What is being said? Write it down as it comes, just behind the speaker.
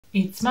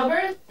It's my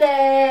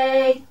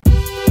birthday!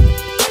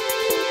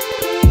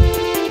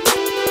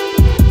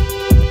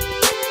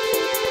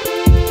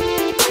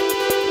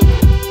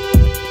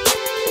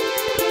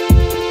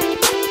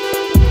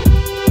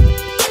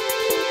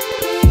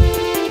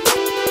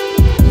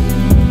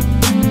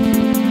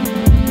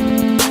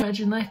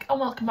 And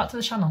welcome back to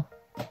the channel.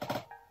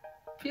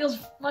 Feels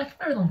like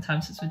a very long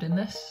time since we've done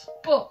this,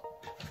 but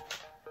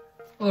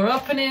we're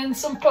opening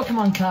some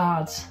Pokemon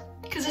cards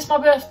because it's my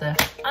birthday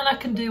and I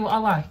can do what I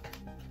like.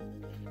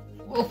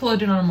 We're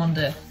uploading on a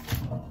Monday,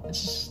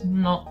 which is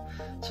not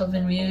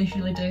something we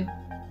usually do,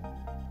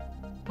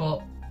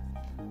 but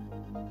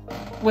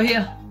we're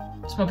here.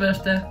 It's my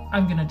birthday.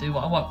 I'm gonna do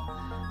what I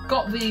want.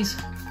 Got these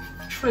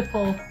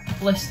triple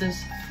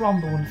blisters from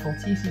the wonderful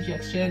TCG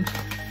Exchange.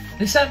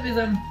 They sent me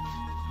them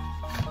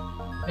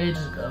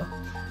ages ago,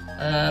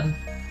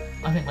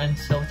 I think when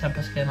Silver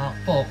Tempest came out,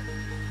 but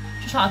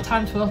just not had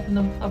time to open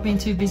them. I've been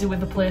too busy with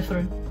the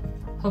playthrough.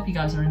 Hope you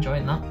guys are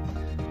enjoying that.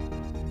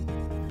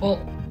 But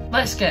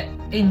let's get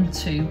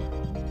into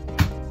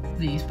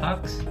these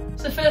packs.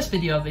 It's the first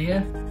video of the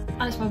year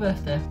and it's my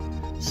birthday,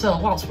 so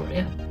whilst we're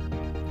here,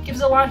 give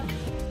us a like,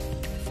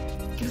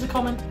 give us a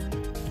comment,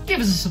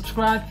 give us a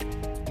subscribe.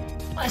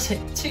 Let's hit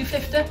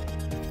 250.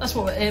 That's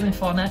what we're aiming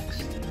for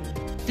next.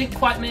 Didn't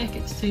quite make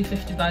it to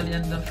 250 by the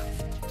end of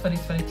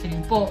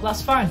 2022, but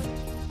that's fine.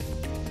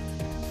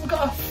 We've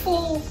got a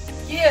full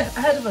year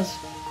ahead of us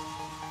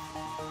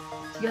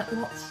to get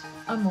lots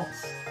and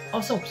lots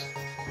of subs.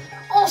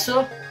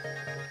 Also,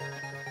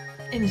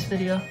 in this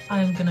video,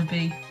 I am going to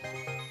be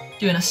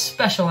doing a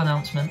special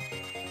announcement,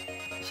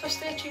 so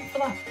stay tuned for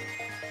that.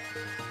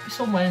 It'll be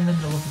somewhere in the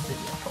middle of the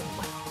video,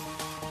 probably.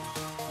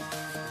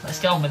 Let's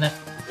get on with it.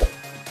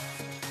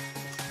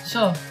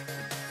 So,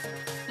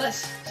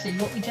 let's see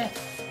what we get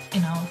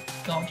in our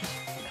gorgeous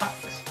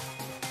packs.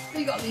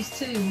 We got these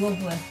two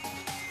lovely,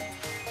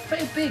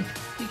 pretty big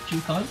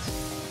Pikachu cards.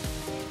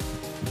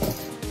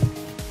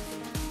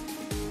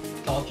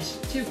 Gorgeous,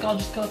 two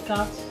gorgeous code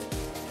cards.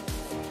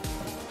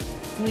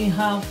 We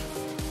have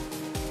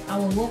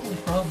our lovely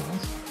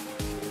promos,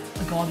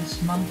 a gorgeous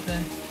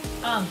Manaphy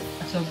and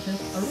a Togepi.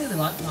 I really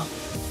like that.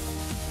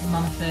 The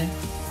Manaphy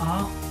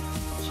art.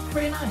 It's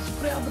pretty nice.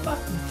 Put it on the back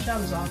of the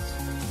Charizard.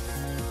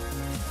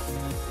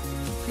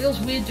 Feels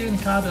weird doing a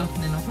card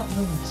opening. I've not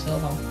done it for so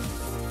long,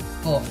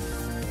 but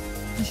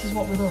this is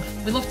what we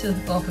love. We love to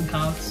open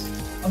cards.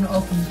 I've not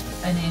opened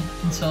any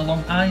in so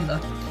long either,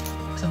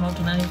 because I've not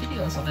done any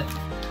videos of it.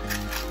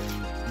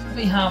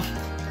 We have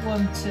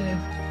 1, 2,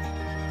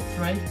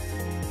 3.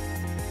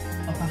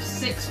 I have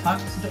 6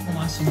 packs. I don't know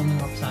why some of them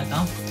are upside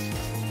down.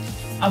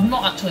 I've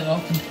not actually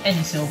opened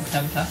any Silver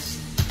Tempest.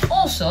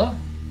 Also,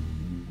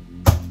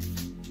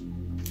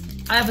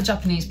 I have a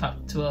Japanese pack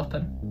to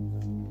open.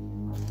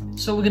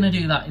 So we're going to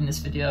do that in this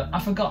video. I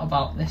forgot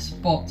about this,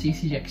 but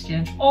TCG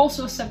Exchange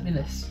also sent me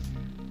this.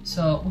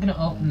 So we're going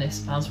to open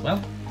this as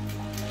well,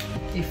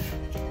 if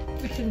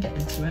we can get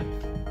into it.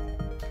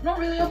 I'm not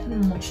really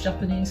opening much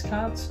Japanese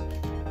cards.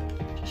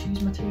 Just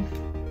use my teeth.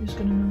 Who's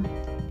going to know?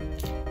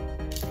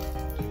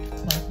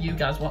 Well, you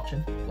guys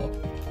watching, but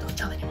don't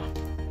tell anyone.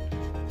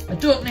 I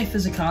don't know if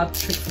there's a card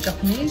trick for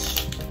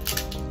Japanese.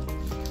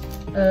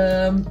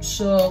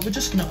 So we're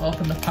just going to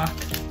open the pack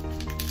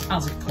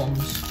as it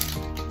comes.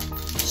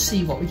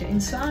 See what we get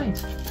inside.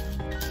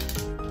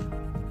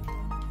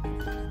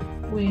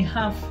 We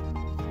have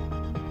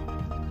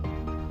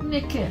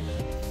Nikki,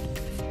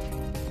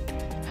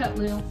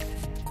 Petlil,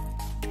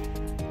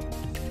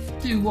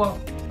 Do What?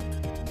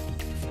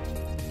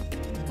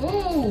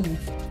 Oh,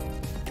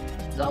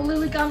 is that a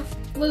Lilligant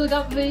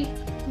V?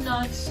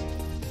 Nice.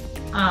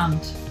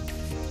 And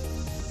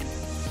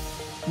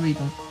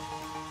Regen.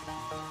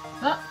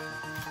 That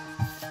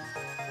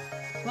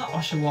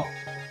Oshawott.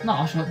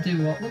 Not Oshawott,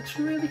 Do What, looks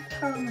really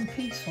calm and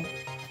peaceful.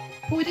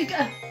 But we did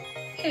get a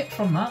hit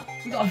from that.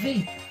 We got a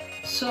V.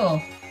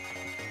 So,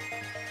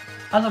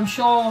 as I'm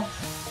sure,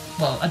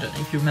 well, I don't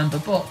know if you remember,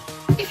 but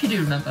if you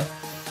do remember,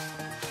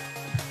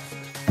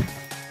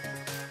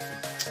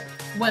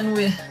 when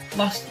we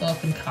last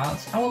opened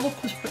cards, our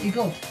luck was pretty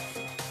good.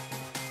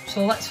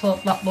 So let's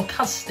hope that luck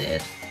has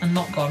stayed and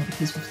not gone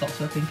because we've stopped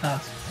opening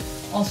cards.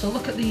 Also,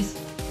 look at these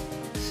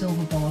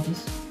silver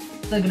borders.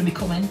 They're going to be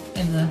coming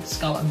in the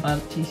Scarlet and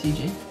Violet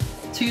TCG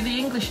to the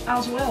English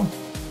as well.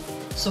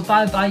 So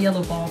bye bye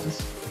yellow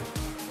borders.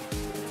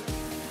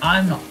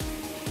 I'm not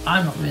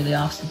really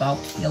asked about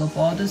yellow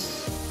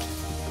borders.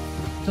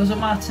 Doesn't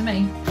matter to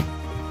me.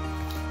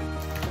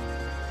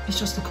 It's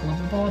just the colour of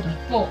the border.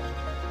 But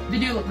they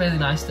do look really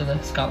nice to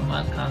the Scarlet and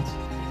Violet cards.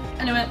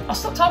 Anyway, I'll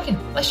stop talking.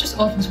 Let's just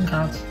open some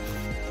cards.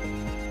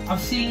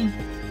 I've seen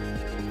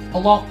a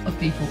lot of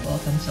people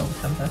open Silver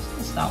Tempest.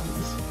 Let's start with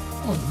this.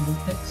 I love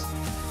the picks.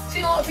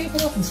 Seen a lot of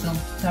people open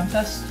Silver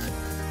Tempest.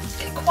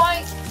 Get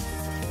quite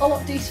a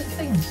lot of decent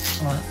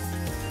things on it.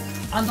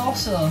 And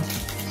also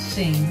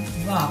seen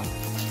that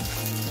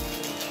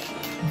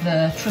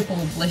the triple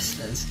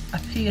blisters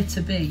appear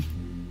to be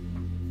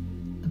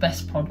the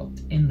best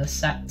product in the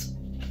set.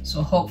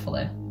 So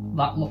hopefully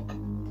that luck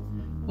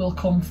will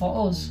come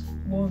for us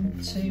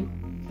 1, 2,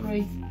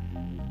 3,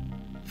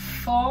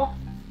 4.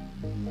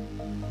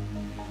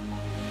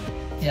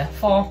 Yeah,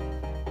 4.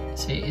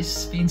 See,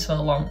 it's been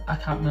so long, I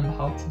can't remember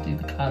how to do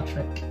the card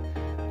trick.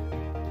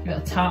 You got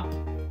a tap.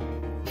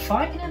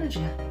 Fighting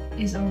energy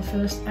is our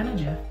first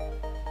energy.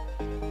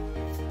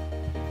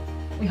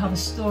 We have a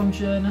storm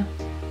journey,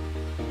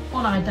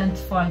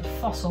 unidentified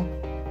fossil,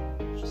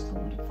 just a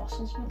load of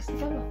fossils mixed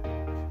together.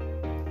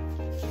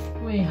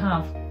 We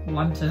have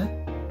Lantern,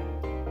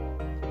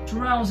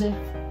 Drowsy,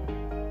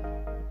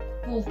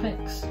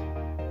 Bullpix,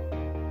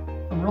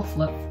 a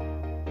Rufflet,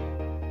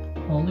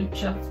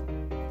 Lucha,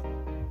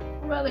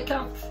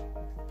 Relicanth,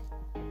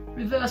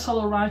 Reverse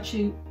Hollow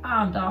Raichu,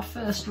 and our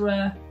first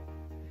rare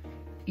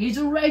is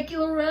a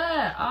regular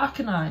rare,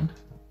 Arcanine.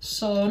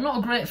 So not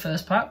a great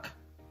first pack,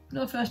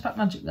 no first pack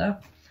magic there,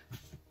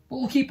 but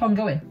we'll keep on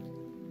going.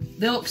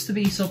 There looks to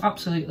be some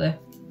absolutely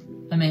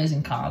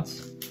amazing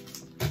cards.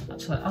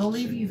 Actually, I'll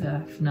leave you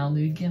there for now,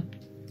 Lugia.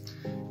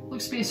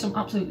 Looks to be some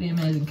absolutely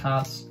amazing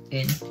cards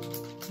in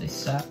this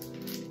set.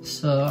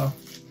 So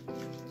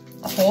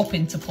I'm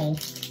hoping to pull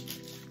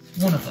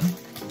one of them,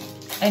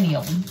 any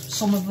of them,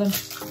 some of them.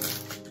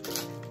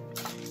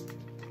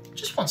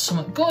 Just want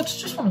something good,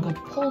 just want a good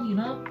pull, you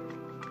know.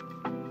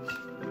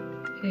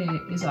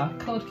 Here is our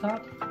code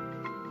card.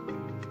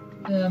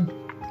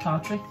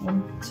 Card trick,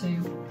 1,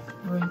 2,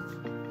 3,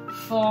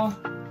 4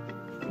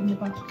 from the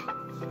back.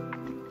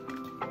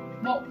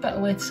 What better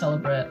way to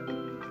celebrate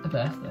a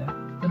birthday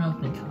than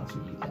opening cards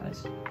with you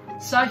guys?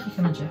 Psychic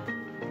Energy,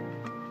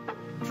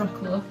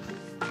 Dracula,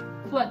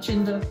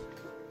 Fletchinder,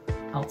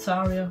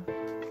 Altaria,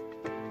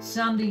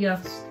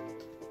 Sandygast,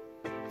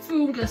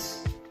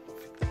 Fungus.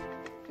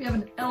 We have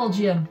an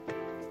LGM,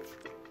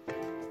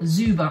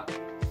 Zubat,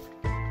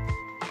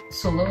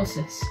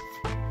 Solosis,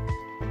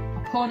 a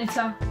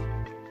Ponyta,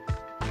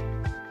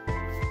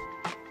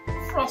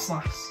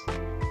 Frostlass.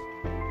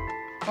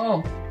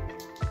 Oh,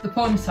 the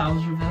Ponyta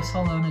was reverse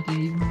hollow and I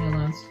didn't even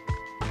realise.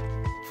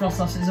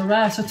 Frostlass is a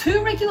rare, so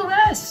 2 regular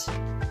rares!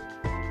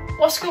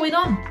 What's going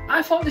on?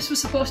 I thought this was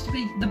supposed to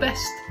be the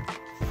best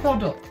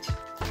product.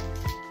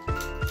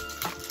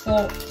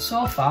 But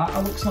so far,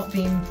 our luck's not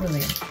been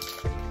brilliant.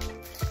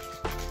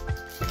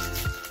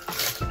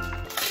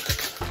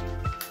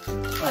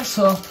 Let's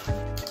hope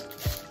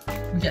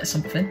we get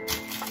something.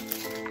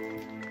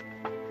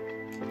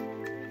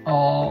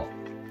 Or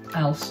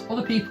else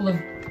other people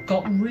have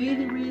got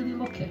really, really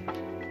lucky.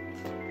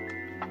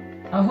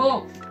 I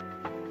hope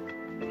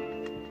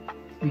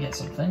we get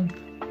something.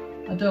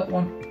 I don't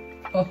want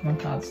Pokemon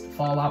cards to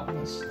fall out with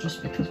us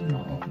just because we've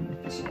not opened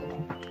it for so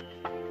long.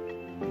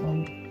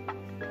 Well,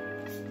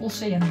 we'll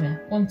see anyway.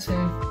 1, 2,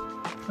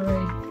 3,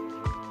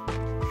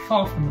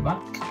 4 from the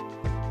back.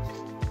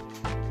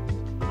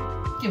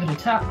 Give it a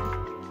tap.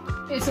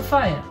 It's a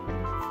fire.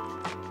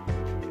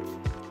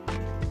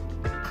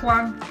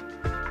 Clan,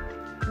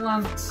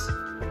 Lance,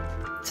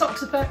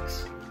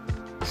 Toxapex,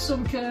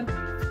 Sunkern.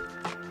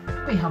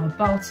 We have a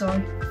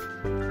Baltoy,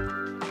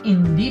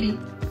 Indeedee,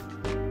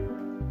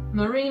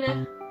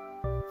 Marina,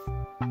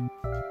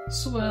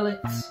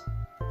 Swirlix,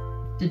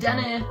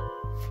 Dedenne,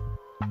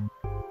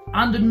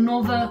 and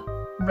another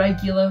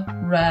regular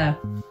rare.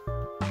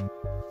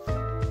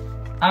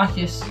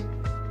 Arceus,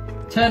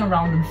 turn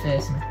around and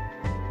face me.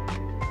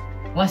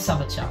 Let's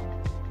have a chat.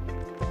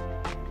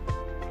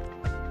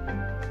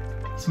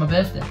 It's my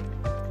birthday.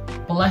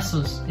 Bless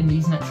us in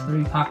these next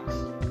 3 packs.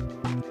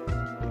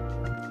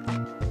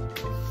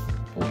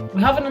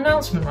 We have an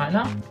announcement right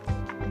now.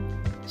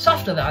 So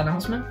after that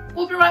announcement,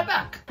 we'll be right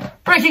back.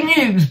 Breaking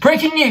news,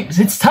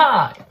 it's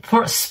time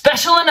for a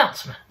special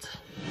announcement.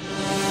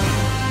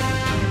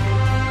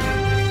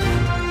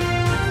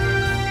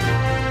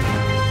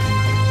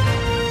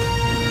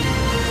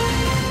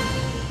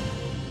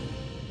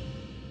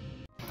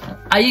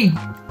 Are you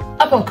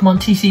a Pokemon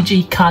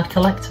TCG card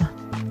collector?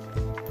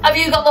 Have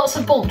you got lots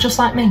of bulk just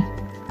like me?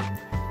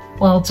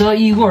 Well, don't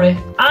you worry,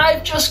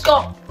 I've just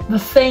got the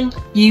thing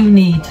you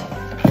need.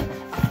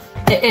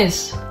 It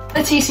is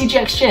the TCG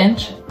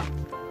Exchange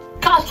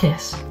card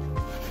case.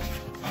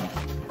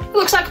 It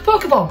looks like a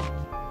Pokeball.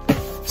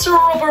 It's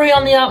rubbery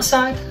on the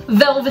outside,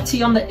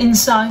 velvety on the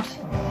inside.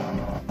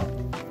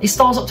 It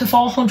stores up to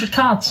 400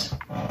 cards.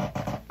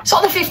 It's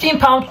only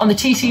 £15 on the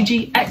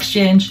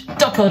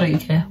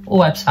TCGExchange.co.uk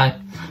website,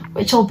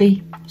 which will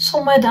be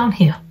somewhere down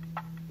here.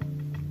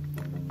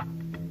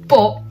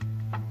 But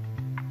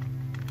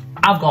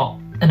I've got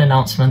an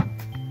announcement.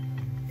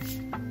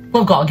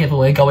 We've got a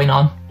giveaway going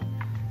on.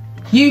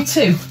 You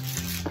too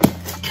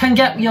can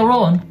get your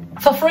own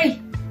for free.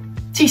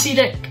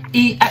 TCG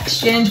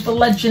Exchange, the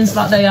legends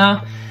that they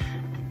are,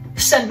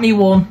 sent me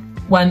one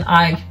when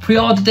I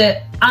pre-ordered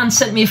it and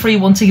sent me a free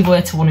one to give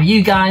away to one of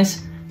you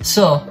guys.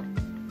 So,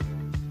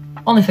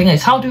 only thing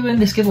is, how do we win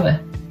this giveaway?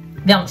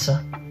 The answer,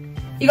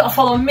 you gotta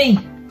follow me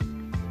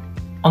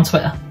on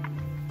Twitter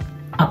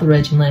at the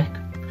Raging Lake.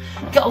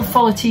 You gotta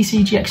follow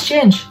TCG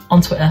Exchange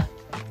on Twitter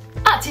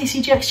at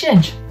TCG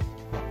Exchange.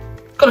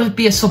 Gotta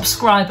be a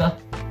subscriber.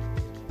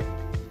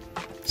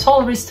 That's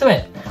all there is to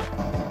it.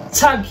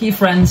 Tag your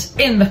friends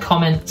in the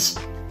comments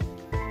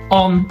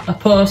on a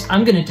post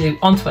I'm going to do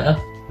on Twitter.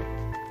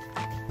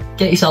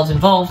 Get yourselves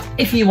involved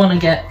if you want to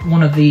get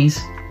one of these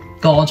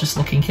gorgeous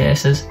looking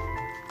cases.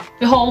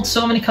 We hold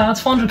so many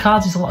cards. 400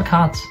 cards is a lot of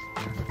cards.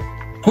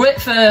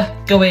 Great for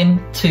going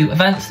to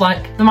events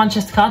like the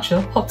Manchester Card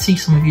Show. Hope to see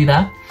some of you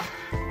there.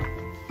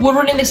 We're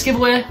running this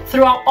giveaway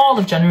throughout all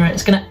of January.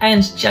 It's going to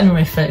end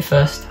January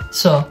 31st.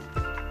 So,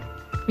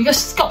 you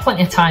guys got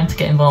plenty of time to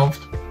get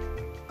involved.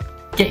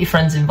 Get your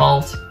friends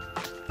involved.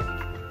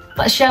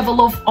 Let's share the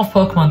love of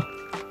Pokemon.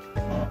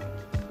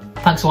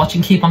 Thanks for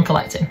watching. Keep on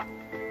collecting.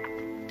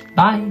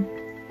 Bye.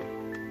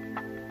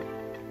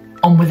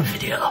 On with the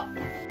video.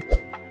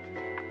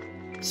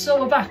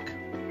 So we're back.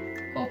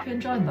 Hope you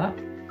enjoyed that.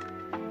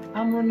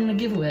 I'm running a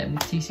giveaway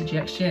with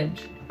TCG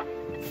Exchange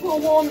for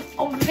one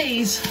of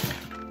these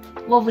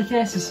lovely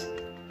cases.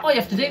 All you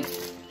have to do,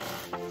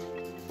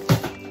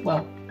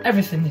 well,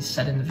 everything is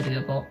said in the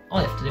video, but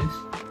all you have to do is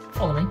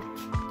follow me,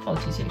 follow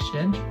TCG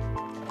Exchange,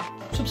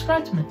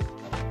 subscribe to me,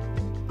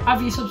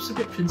 have your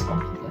subscriptions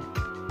on public.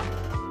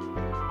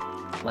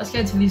 Let's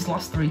get into these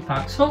last 3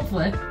 packs.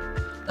 Hopefully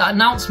that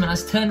announcement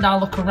has turned our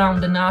luck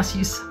around and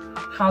Arceus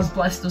has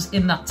blessed us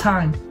in that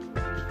time.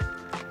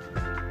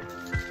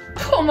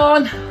 Come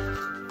on!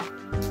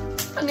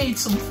 I need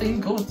something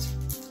good.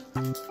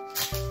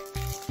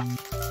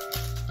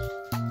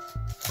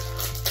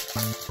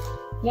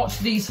 Watch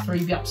these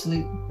 3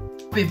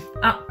 be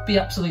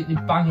absolutely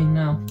banging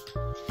now.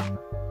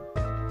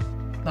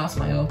 That's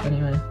my hope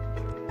anyway.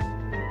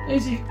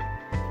 Easy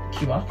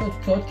QR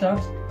code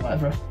card,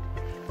 whatever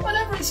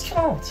it's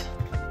called.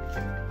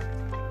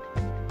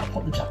 I'll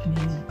put the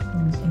Japanese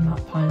ones in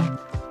that pile.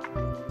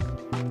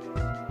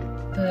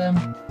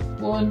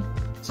 1,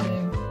 2,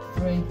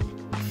 3,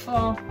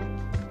 4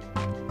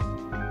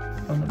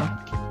 from the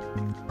back.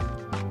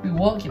 We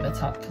won't give a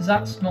tap because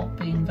that's not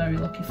been very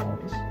lucky for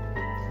us.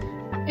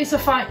 It's a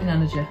fighting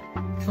energy.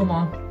 Come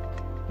on.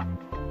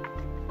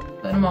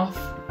 Let him off.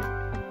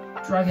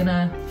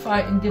 Dragonair.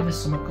 Fighting, give us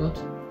something good.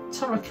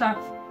 Torracat.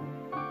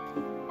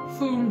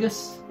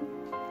 Fungus.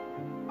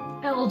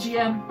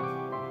 LGM.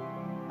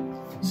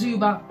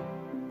 Zubat.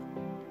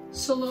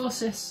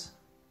 Solosis.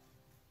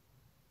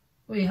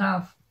 We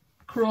have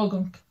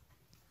Krogunk.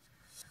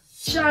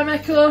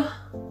 Chimecho.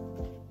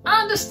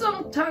 And a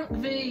Skunk Tank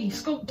V,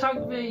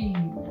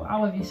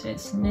 however you say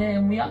its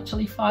name. We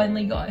actually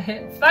finally got a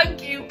hit.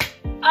 Thank you,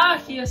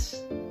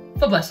 Arceus,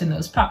 for blessing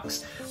those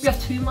packs. We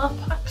have 2 more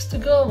packs to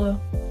go though,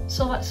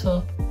 so let's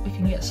hope we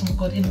can get some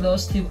good in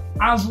those 2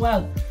 as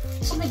well.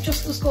 Something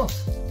just as good.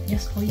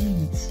 Yes,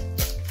 please.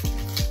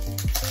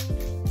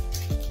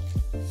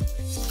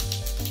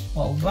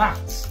 Well, that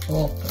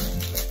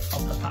opening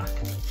of the pack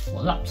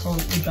was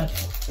absolutely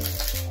dreadful.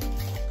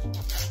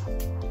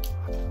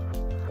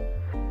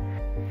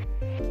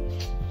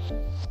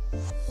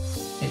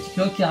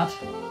 Good card.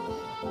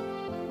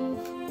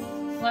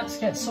 Let's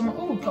get some.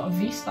 Oh, we've got a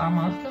V-Star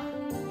marker,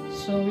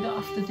 so we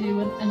don't have to do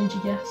an energy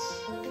guess.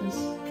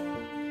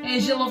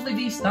 Here's your lovely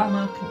V-Star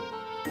marker.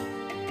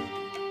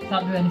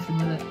 Can't do anything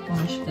with it. Oh,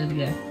 I should play the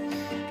game.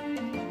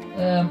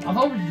 I've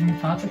already done the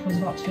card trick. I was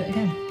about to do it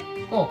again.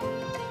 Oh,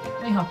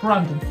 we have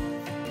Brandon,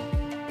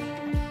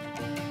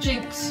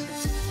 Jinx,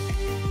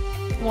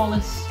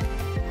 Wallace,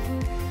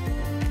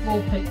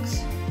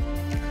 Vulpix,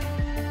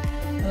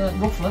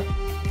 Ruffler.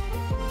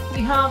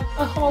 We have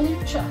a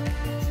Hawlucha.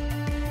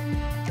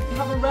 We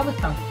have a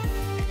Relicanth.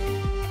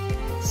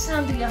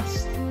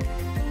 Sandygast.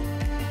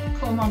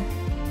 Come on.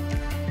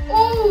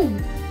 Oh!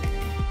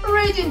 A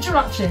Radiant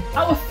Jirachi.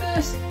 Our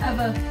first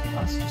ever.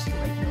 That's just a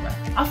regular rare.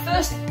 Our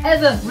first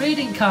ever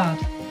Radiant card.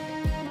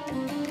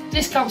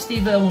 Discount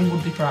Steve Irwin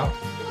would be proud.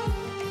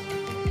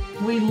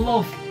 We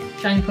love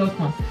shiny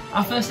Pokemon.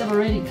 Our first ever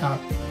Radiant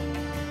card.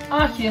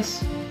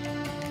 Arceus.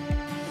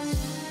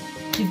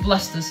 You've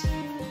blessed us.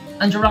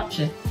 And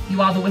Jirachi.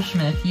 You are the wish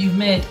maker. You've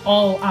made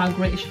all our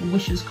greatest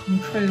wishes come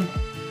true.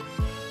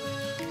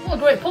 What a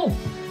great pull.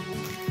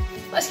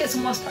 Let's get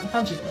some last pack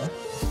magic though.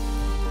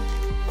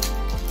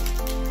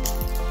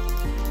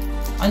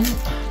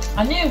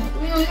 I knew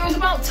it was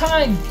about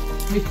time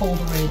we pulled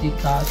a Radiant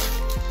card.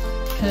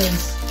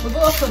 Because we've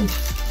opened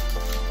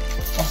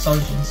Lost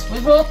Origins.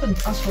 We've opened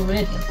Astral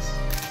Radiance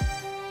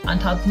and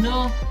had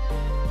no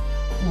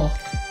luck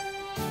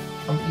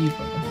from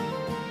either of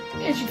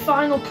them. Here's your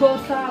final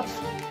code card.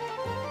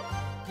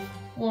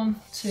 1,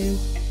 2,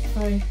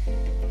 3,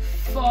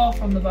 4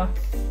 from the back.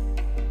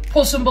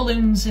 Put some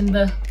balloons in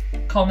the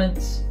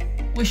comments.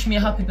 Wish me a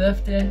happy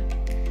birthday.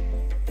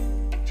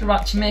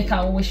 Jirachi, make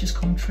our wishes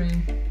come true.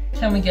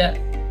 Can we get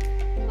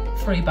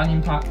 3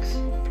 banging packs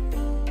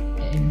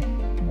in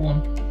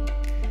 1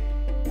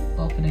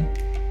 opening?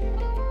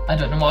 I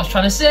don't know what I was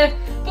trying to say,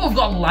 but we've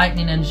got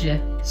lightning energy,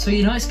 so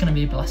you know it's going to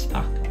be a blessed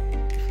pack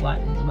if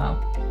lightning's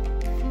about.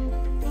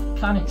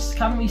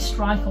 Can we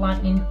strike a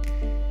lightning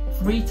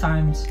 3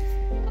 times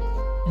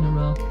in a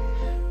row?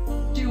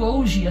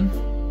 Duosian.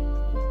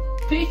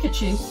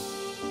 Pikachu.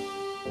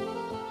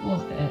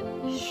 Look at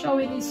it.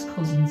 Showing his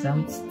cousins how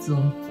it's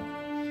done.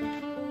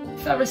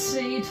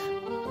 Ferroseed.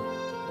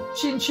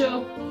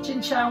 Chinchou.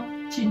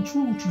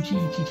 Chinchu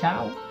Chuchi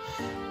Chow.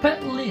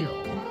 Pet Lil.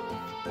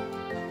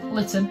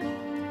 Litten.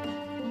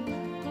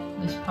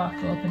 This pack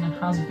opening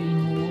has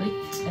been lit.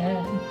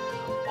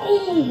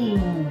 Oh!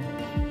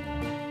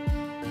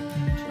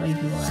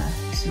 Regular,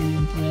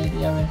 Syrian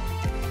Braviary,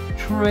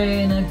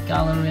 Trainer,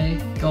 Gallery,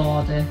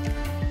 Gordy.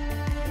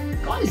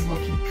 God, he's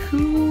looking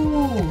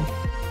cool.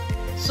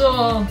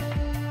 So,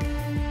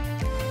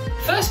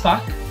 first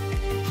pack,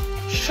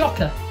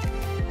 shocker.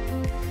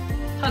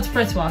 Had to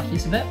pray to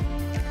Arceus a bit.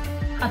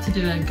 Had to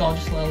do a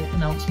gorgeous little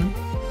announcement.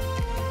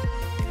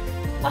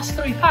 Last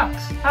 3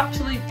 packs,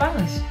 absolute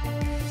bangers.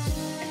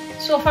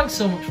 So thanks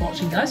so much for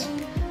watching, guys.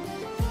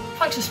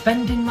 Thanks for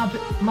spending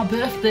my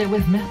birthday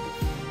with me.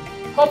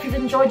 Hope you've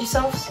enjoyed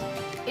yourselves.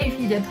 If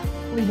you did,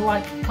 leave a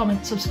like,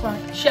 comment,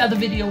 subscribe, share the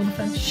video with a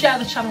friend, share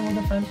the channel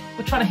with a friend.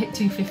 We're trying to hit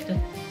 250.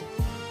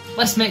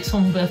 Let's make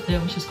some birthday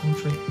wishes come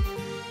true.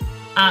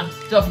 And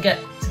don't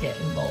forget to get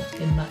involved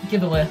in that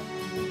giveaway.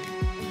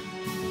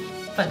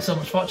 Thanks so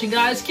much for watching,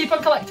 guys. Keep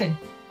on collecting.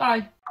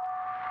 Bye.